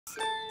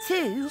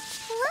2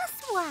 plus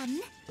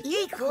 1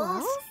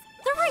 equals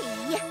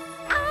 3.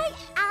 I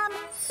am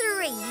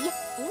 3.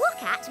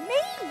 Look at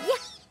me.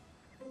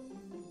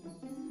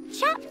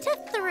 Chapter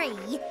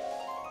 3.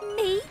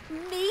 Me.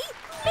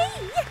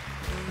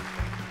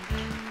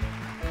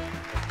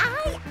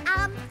 I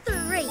am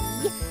 3.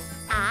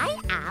 I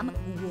am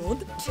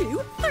 1,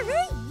 2, 3.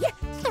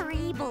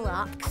 3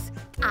 blocks.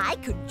 I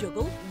could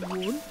juggle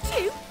 1, 2,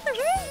 3.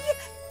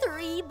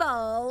 3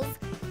 balls.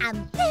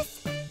 And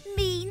this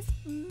means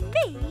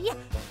me.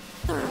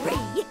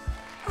 3.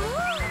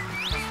 Oh.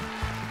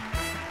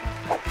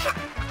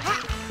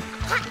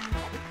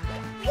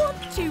 1,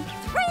 2,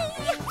 3.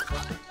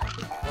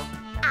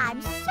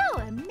 I'm so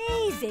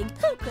amazing.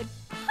 Who could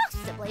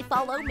possibly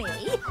follow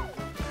me?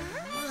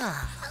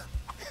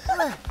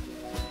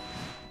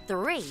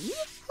 3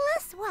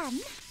 plus 1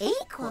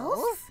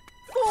 equals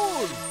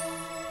 4.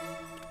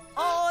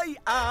 I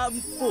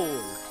am 4.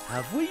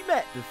 Have we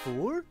met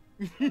before?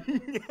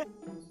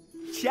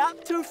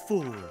 Chapter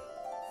 4.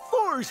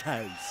 4's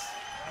house.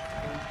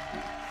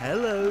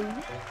 Hello.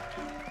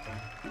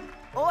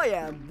 I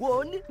am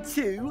 1,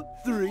 2,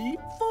 3,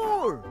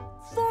 4.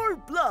 4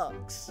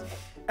 blocks.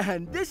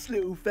 And this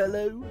little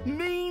fellow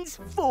means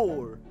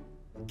 4.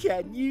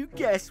 Can you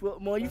guess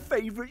what my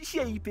favourite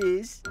shape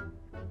is?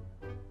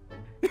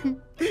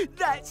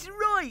 That's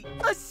right,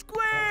 a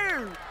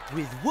square!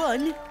 With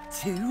 1,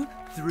 2,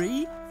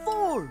 3,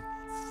 4.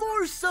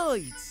 4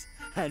 sides.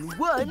 And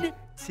 1,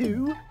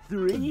 2,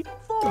 3,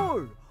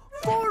 4.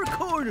 4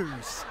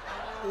 corners.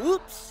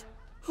 Oops.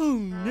 Oh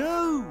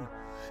no!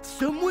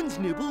 Someone's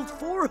nibbled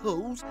 4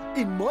 holes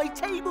in my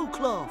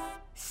tablecloth.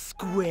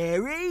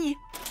 Squarey!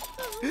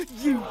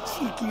 You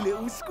cheeky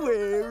little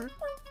square.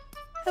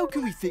 How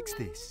can we fix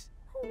this?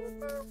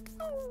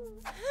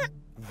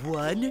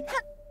 1,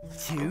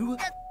 2,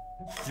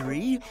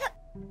 3,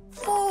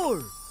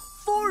 4.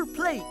 4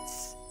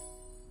 plates.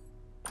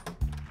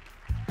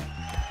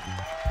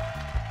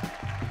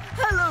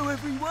 Hello,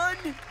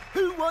 everyone.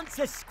 Who wants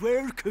a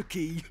square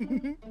cookie?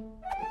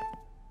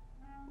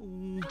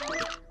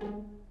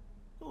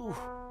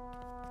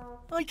 Oh,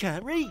 I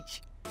can't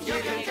reach. You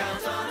can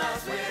count on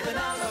us with a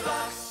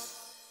Numberblocks.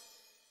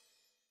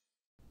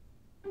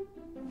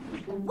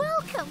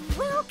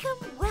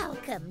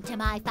 Welcome to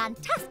my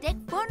fantastic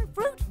fun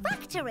fruit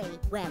factory,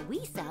 where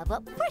we serve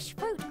up fresh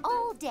fruit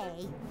all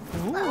day.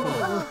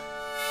 Oh.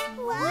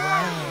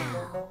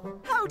 Wow!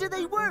 How do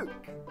they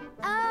work?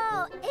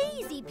 Oh,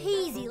 easy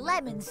peasy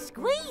lemon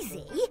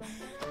squeezy.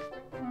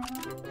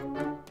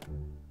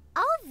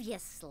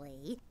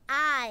 Obviously,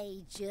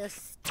 I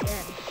just...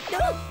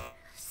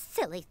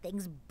 silly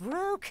thing's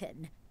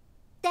broken.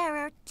 There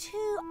are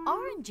 2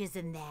 oranges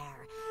in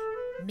there.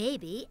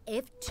 Maybe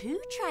if 2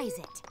 tries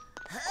it.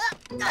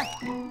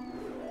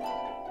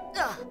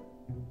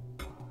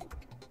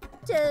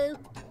 2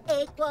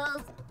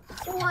 equals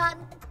 1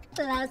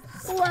 plus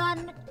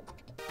 1.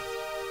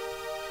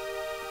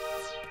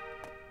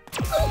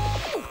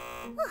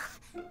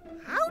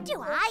 How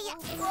do I...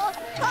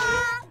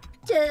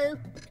 2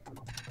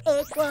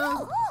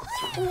 equals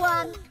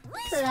 1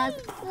 plus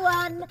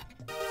 1.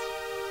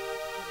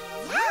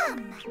 Yum!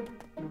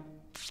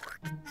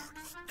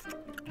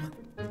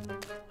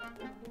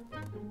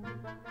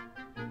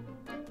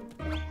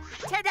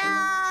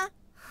 Ta-da!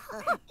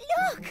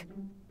 Look!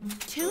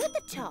 2 at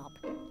the top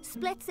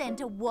splits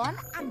into 1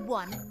 and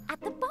 1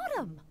 at the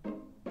bottom.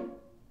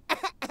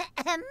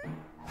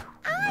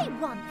 I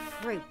want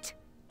fruit.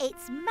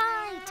 It's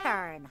my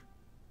turn.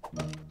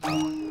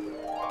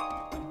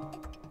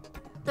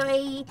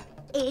 3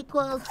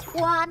 equals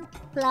 1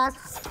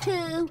 plus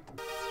 2.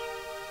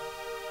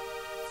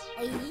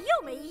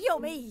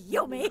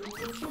 Yummy.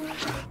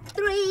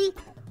 3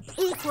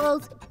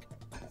 equals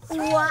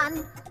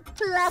 1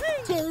 plus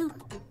 2.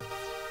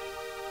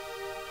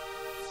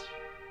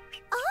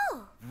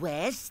 Oh!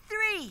 Where's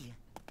 3?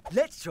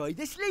 Let's try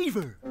this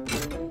lever.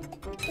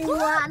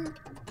 1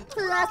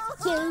 plus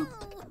 2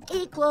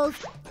 equals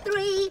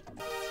 3.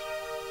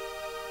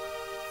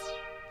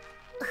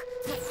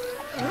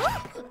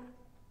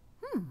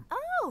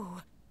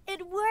 Oh,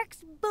 it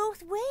works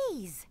both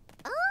ways.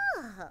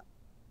 Oh.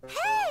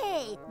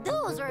 Hey,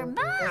 those are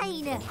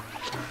mine.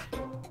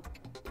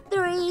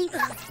 3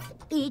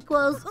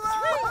 equals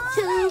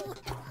 2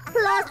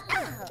 plus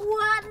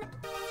 1.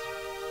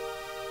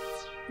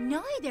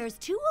 Now there's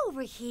 2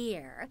 over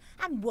here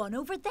and 1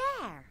 over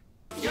there.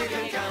 You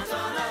can count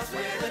on us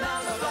with a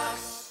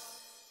Numberblocks.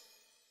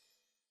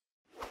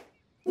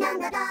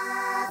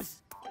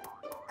 Numberblocks.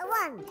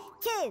 1,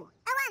 2,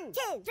 1,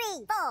 2,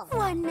 3, 4.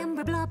 1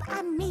 number blob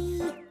and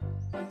me,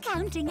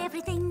 counting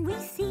everything we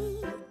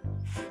see,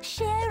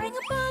 sharing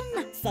a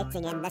bun,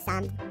 Sitting in the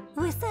sun.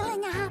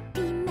 whistling a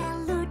happy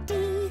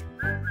melody.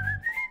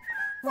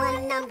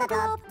 1 number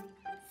blob.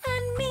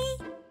 And me,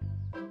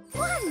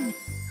 1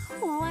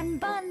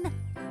 bun,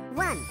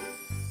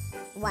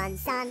 1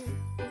 sun.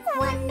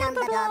 1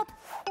 number blob.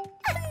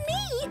 and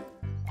me.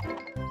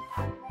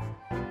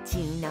 2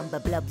 number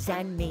blobs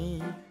and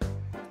me,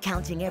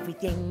 counting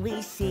everything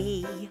we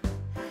see.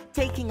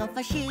 taking off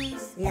our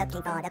shoes,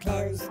 looking for the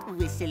clues.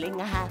 whistling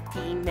a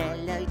happy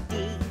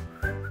melody.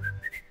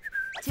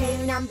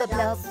 2 number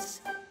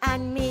blobs.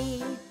 And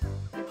me.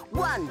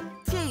 1,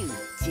 2,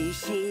 2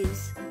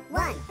 shoes.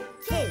 1,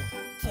 2,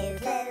 2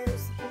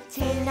 clues.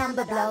 2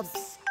 number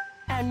blobs.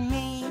 And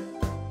me.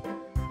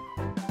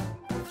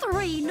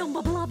 3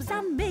 number blobs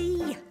and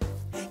me,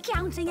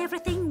 counting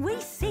everything we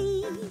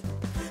see,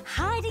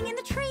 hiding in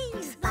the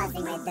trees,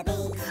 Buzzing with the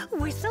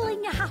bees.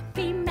 whistling a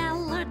happy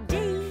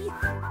melody.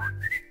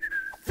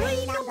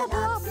 3 number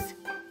blobs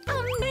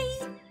and me.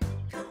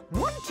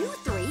 1, 2,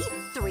 3,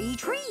 3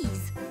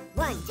 trees.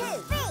 1, 2,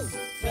 3,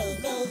 3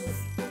 bees.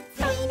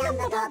 3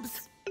 number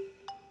blobs.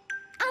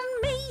 And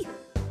me.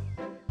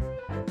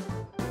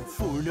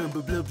 4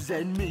 number blobs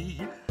and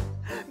me,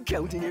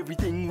 counting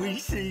everything we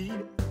see,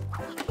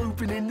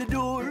 opening the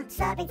door,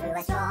 Slurping through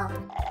a straw.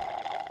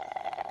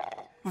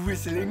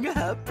 whistling a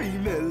happy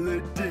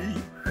melody.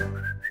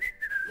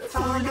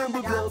 4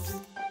 number blobs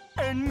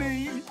and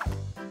me.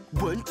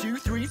 1, 2,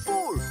 3,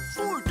 4,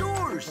 4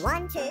 doors.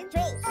 1, 2,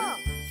 3, 4.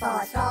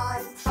 4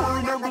 straws.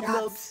 4 number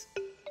blobs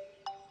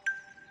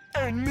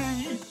and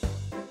me.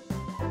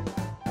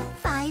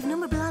 5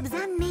 number blobs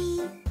and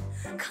me,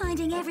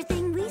 counting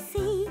everything we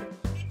see,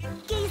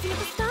 gazing at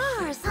the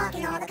stars,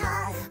 Parking all the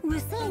cars.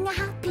 whistling a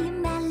happy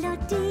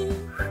melody.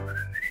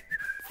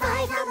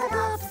 5 number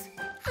blobs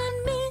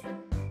and me.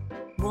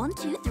 1,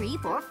 2, 3,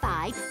 4,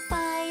 5,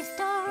 5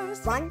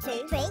 stars. 1,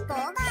 2, 3, 4,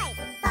 5.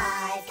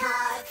 5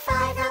 cars.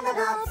 5 number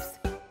blobs.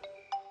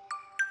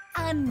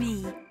 And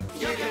me.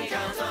 You can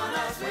count on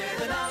us with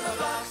the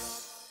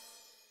Numberblocks.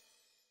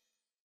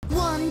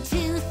 1,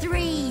 2,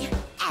 3.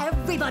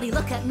 Everybody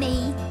look at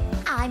me.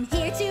 I'm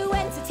here to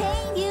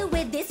entertain you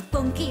with this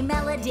funky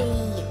melody.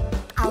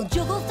 I'll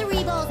juggle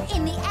 3 balls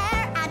in the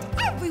air and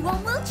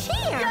everyone will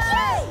cheer.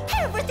 Yay!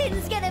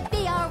 Everything's gonna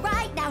be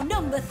alright now.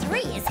 Number 3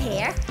 is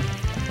here.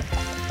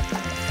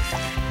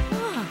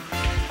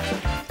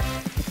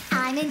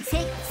 I'm in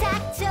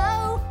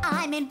tic-tac-toe.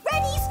 I'm in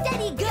ready,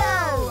 steady,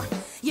 go.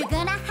 You're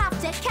gonna have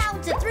to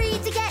count to 3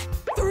 to get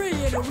 3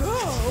 in a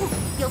row.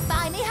 You'll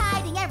find me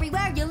hiding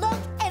everywhere you look,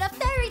 in a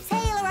fairy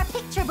tale or a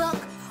picture book.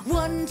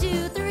 1,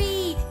 2,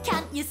 3,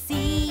 can't you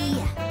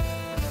see?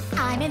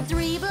 I'm in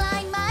 3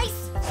 blind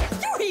mice.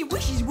 3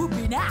 wishes would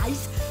be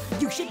nice.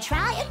 You should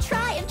try and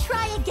try and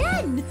try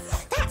again.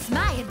 That's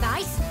my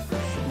advice.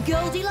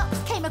 Goldilocks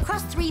came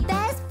across 3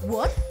 bears.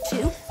 1, 2,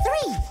 3.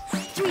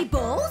 3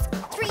 bowls,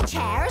 3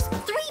 chairs,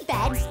 3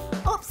 beds,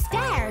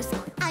 upstairs.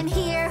 I'm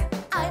here,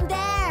 I'm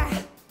there.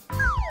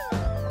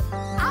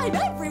 I'm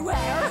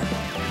everywhere.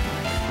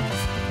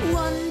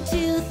 1,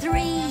 2,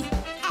 3.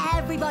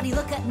 Everybody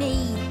look at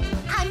me.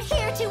 I'm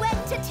here to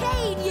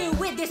entertain you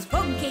with this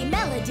funky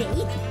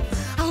melody.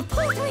 I'll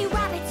pull 3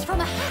 rabbits from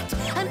a hat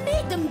and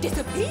make them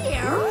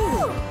disappear.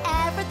 Ooh.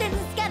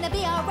 Everything's gonna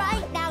be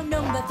alright now.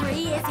 Number 3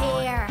 is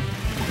here.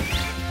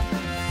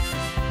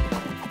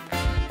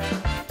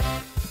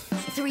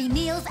 3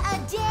 meals a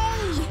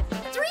day.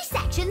 3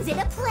 sections in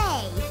a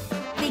play.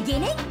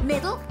 Beginning,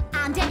 middle,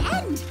 and an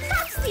end.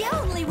 That's the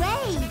only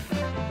way.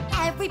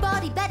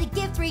 Everybody better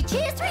give 3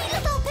 cheers. 3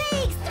 little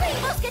pigs,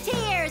 3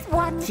 musketeers.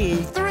 1, 2,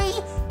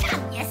 3.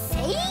 Can you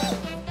see?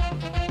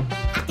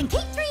 I can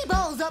keep 3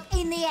 balls up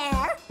in the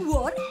air.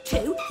 1,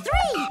 2,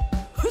 3.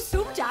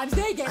 Sometimes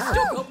they get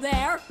stuck up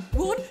there.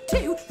 1,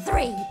 2,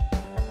 3.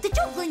 The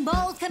juggling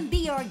balls can be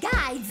your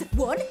guides.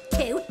 1,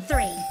 2,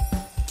 3.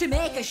 To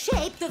make a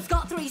shape that's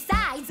got 3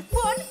 sides.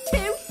 1,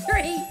 2,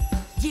 3.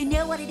 Do you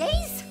know what it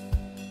is?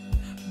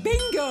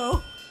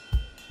 Bingo!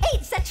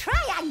 It's a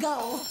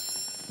triangle!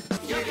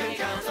 You can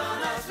count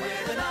on us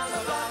with the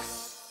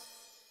Numberblocks.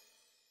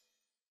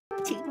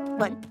 2,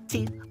 1,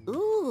 2.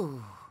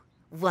 Ooh.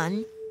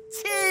 1,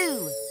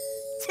 2.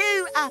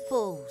 2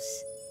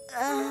 apples.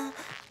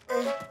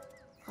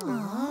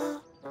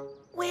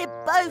 We're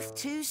both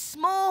too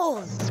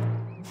small.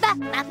 Ba,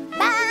 ba,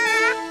 ba.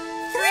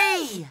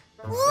 3.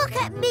 Look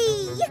at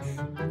me!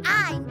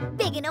 I'm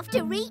big enough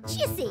to reach,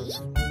 you see.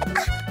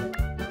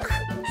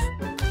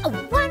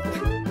 1,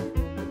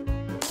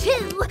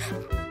 2,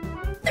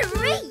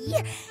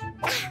 3.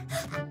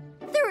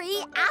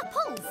 3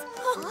 apples.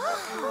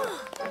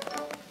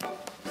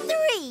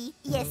 3,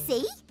 you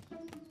see.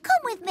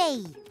 Come with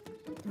me.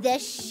 The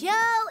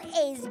show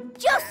is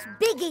just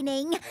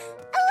beginning.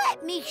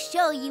 Let me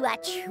show you a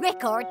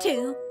trick or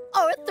 2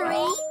 or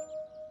 3.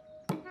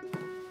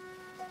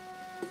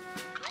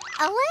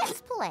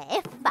 Let's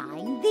play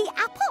Find the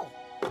Apple.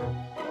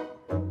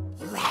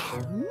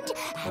 Round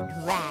and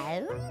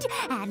round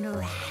and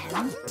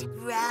round.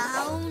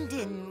 Round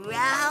and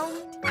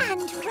round.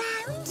 And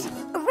round.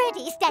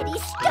 Ready, steady,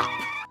 stop.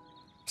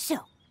 So,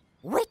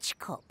 which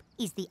cup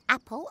is the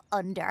apple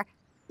under?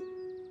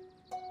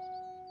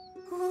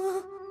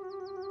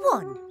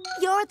 1.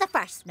 You're the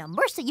first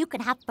number, so you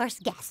can have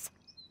first guess.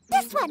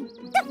 This one,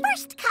 the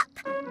first cup.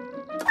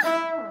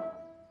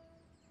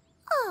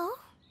 Oh.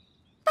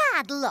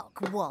 Bad luck,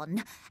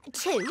 1.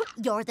 2,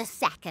 you're the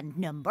second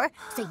number,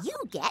 so you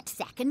get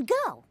second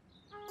go.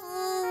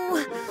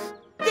 Ooh,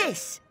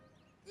 this.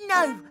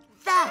 No,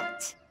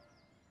 that.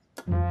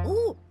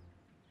 Ooh.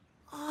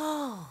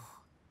 Oh.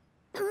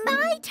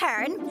 My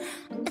turn.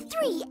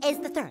 3 is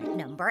the third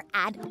number,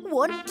 and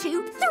 1,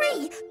 2,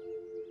 3.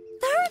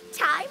 Third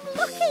time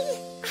lucky.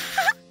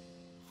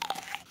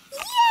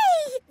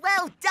 Yay!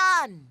 Well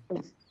done.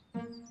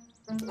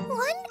 1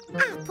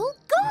 apple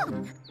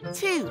gone.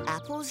 2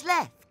 apples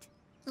left.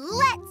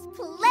 Let's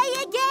play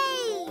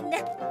again.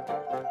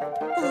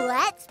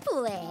 Let's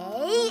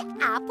play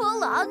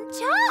apple on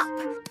top.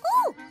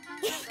 Ooh.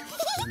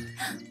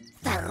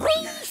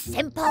 3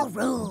 simple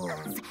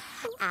rules.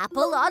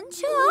 Apple on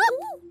top.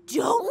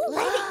 Don't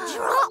let it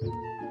drop.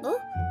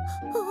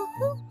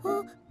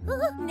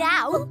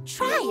 Now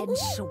try and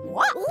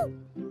swap.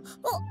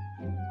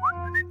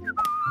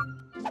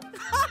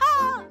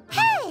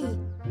 Hey!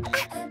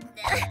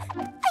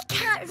 I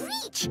can't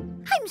reach.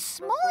 I'm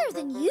smaller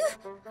than you.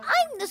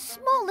 I'm the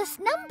smallest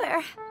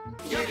number.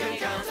 You can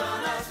count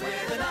on us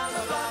with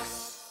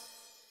Numberblocks.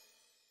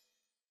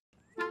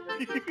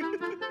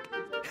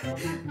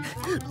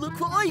 Look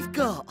what I've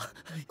got.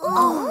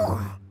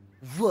 Oh!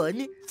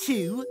 1,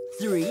 2,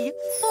 3,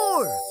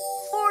 4.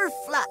 4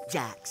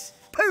 flapjacks.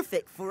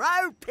 Perfect for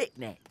our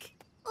picnic.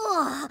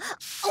 Oh,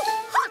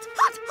 hot,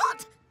 hot,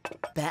 hot!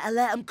 Better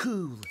let them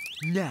cool.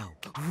 Now,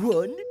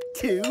 1,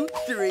 2,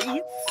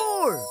 3,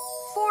 4.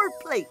 4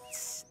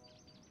 plates.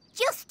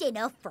 Just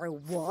enough for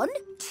 1,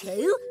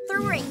 2,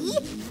 3.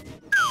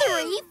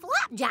 3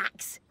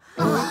 flapjacks.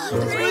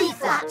 3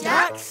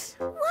 flapjacks?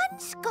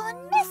 One's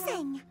gone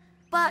missing.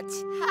 But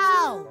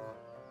how?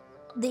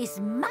 This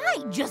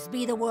might just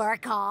be the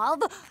work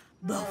of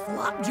the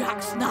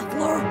Flapjack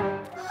Snaffler.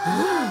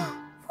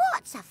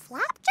 What's a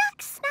Flapjack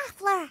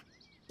Snaffler?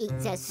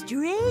 It's a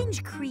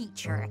strange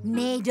creature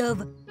made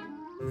of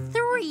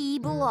 3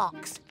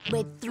 blocks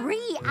with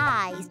 3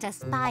 eyes to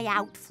spy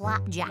out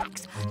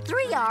flapjacks,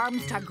 3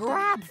 arms to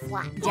grab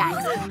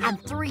flapjacks, and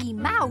 3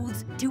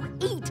 mouths to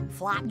eat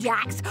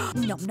flapjacks.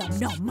 Nom, nom,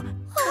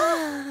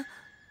 nom.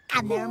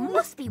 And there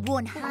must be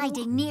one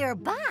hiding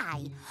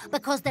nearby,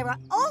 because there are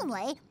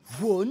only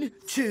 1,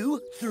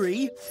 2,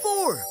 3,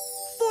 4.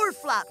 4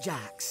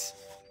 flapjacks.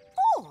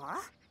 4?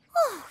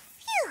 Oh,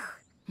 phew.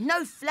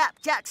 No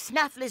flapjack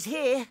snafflers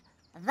here.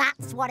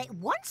 That's what it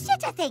wants you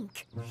to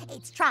think.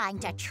 It's trying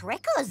to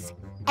trick us.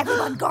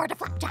 Everyone guard a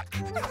flapjack.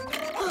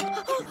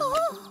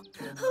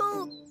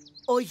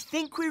 I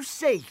think we're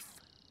safe.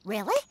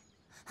 Really?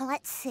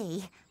 Let's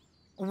see.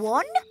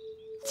 1,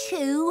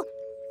 2,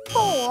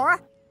 4,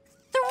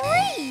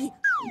 3.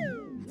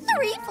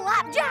 3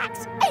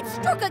 flapjacks! It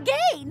struck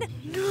again!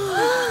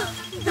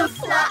 The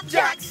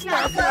flapjack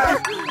snaffler!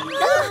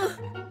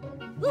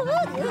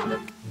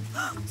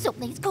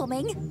 Something's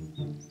coming.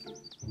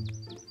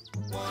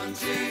 1,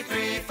 2,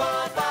 3, 4,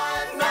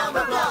 5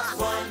 Numberblocks.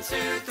 1,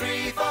 2,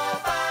 3, 4,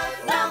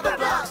 5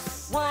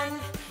 Numberblocks. 1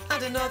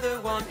 and another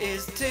one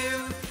is 2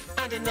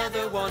 and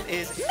another one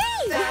is me.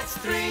 That's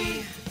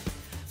 3.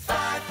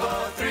 5,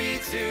 4, 3,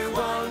 2,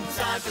 1.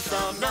 Time for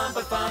some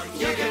number fun.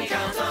 You can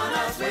count on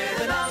us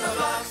with a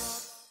Numberblocks.